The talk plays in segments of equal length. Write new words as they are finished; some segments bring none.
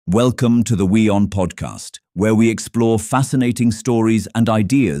Welcome to the WION podcast, where we explore fascinating stories and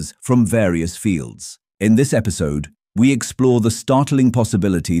ideas from various fields. In this episode, we explore the startling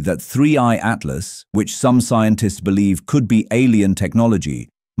possibility that 3I Atlas, which some scientists believe could be alien technology,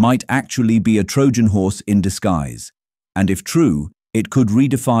 might actually be a Trojan horse in disguise. And if true, it could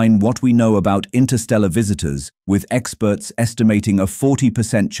redefine what we know about interstellar visitors, with experts estimating a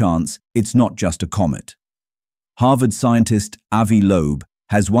 40% chance it's not just a comet. Harvard scientist Avi Loeb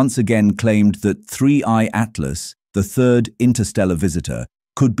has once again claimed that 3I Atlas, the third interstellar visitor,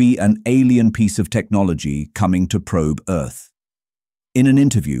 could be an alien piece of technology coming to probe Earth. In an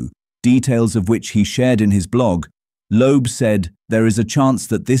interview, details of which he shared in his blog, Loeb said there is a chance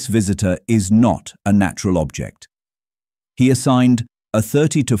that this visitor is not a natural object. He assigned a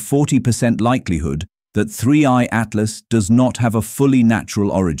 30 to 40% likelihood that 3I Atlas does not have a fully natural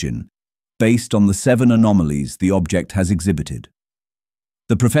origin, based on the 7 anomalies the object has exhibited.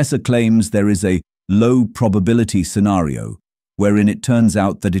 The professor claims there is a low probability scenario wherein it turns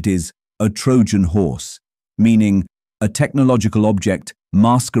out that it is a Trojan horse, meaning a technological object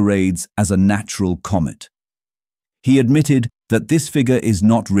masquerades as a natural comet. He admitted that this figure is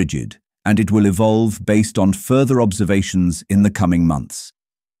not rigid and it will evolve based on further observations in the coming months.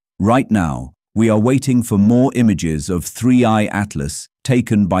 Right now, we are waiting for more images of 3I Atlas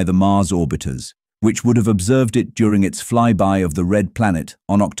taken by the Mars orbiters, which would have observed it during its flyby of the red planet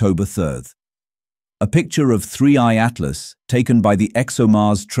on October 3rd. A picture of 3I Atlas, taken by the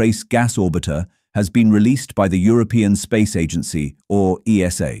ExoMars Trace Gas Orbiter, has been released by the European Space Agency, or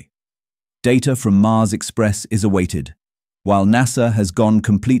ESA. Data from Mars Express is awaited, while NASA has gone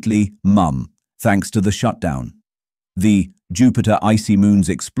completely mum, thanks to the shutdown. The Jupiter Icy Moons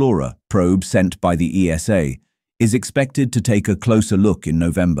Explorer probe sent by the ESA is expected to take a closer look in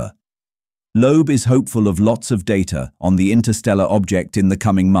November. Loeb is hopeful of lots of data on the interstellar object in the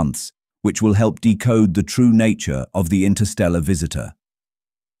coming months, which will help decode the true nature of the interstellar visitor.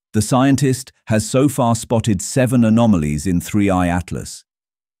 The scientist has so far spotted 7 anomalies in 3I Atlas.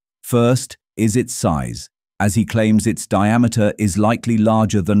 First is its size, as he claims its diameter is likely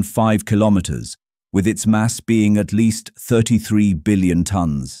larger than 5 kilometers, with its mass being at least 33 billion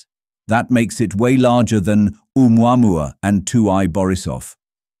tons. That makes it way larger than Oumuamua and 2I Borisov.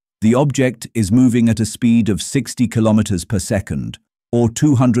 The object is moving at a speed of 60 kilometers per second, or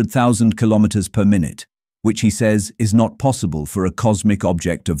 200,000 kilometers per minute, which he says is not possible for a cosmic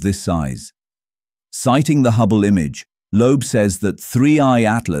object of this size. Citing the Hubble image, Loeb says that 3I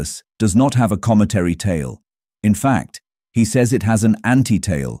Atlas does not have a cometary tail. In fact, he says it has an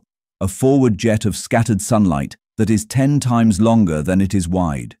anti-tail, a forward jet of scattered sunlight that is 10 times longer than it is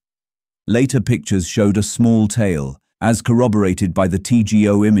wide. Later pictures showed a small tail, as corroborated by the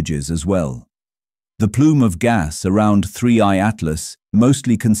TGO images as well. The plume of gas around 3I Atlas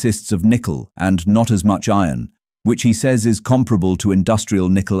mostly consists of nickel and not as much iron, which he says is comparable to industrial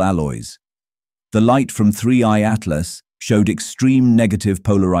nickel alloys. The light from 3I Atlas showed extreme negative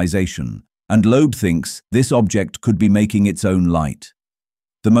polarization, and Loeb thinks this object could be making its own light.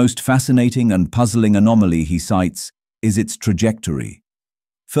 The most fascinating and puzzling anomaly he cites is its trajectory.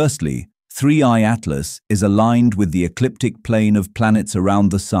 Firstly, 3I Atlas is aligned with the ecliptic plane of planets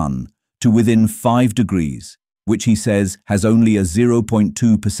around the Sun to within 5 degrees, which he says has only a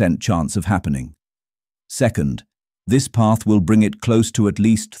 0.2% chance of happening. Second, this path will bring it close to at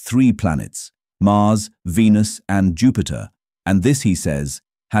least 3 planets, Mars, Venus, and Jupiter, and this, he says,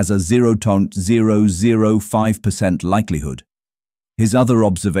 has a 0.005% likelihood. His other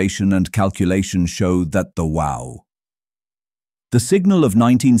observation and calculation show that the signal of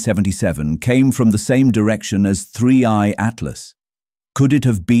 1977 came from the same direction as 3I Atlas. Could it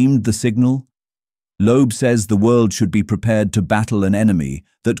have beamed the signal? Loeb says the world should be prepared to battle an enemy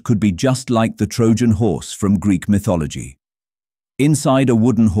that could be just like the Trojan horse from Greek mythology. Inside a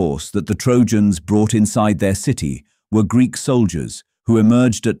wooden horse that the Trojans brought inside their city were Greek soldiers who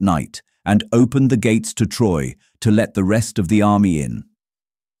emerged at night and opened the gates to Troy to let the rest of the army in.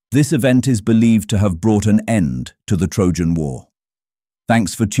 This event is believed to have brought an end to the Trojan War.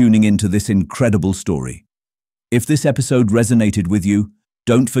 Thanks for tuning in to this incredible story. If this episode resonated with you,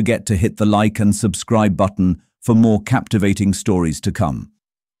 don't forget to hit the like and subscribe button for more captivating stories to come.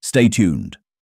 Stay tuned.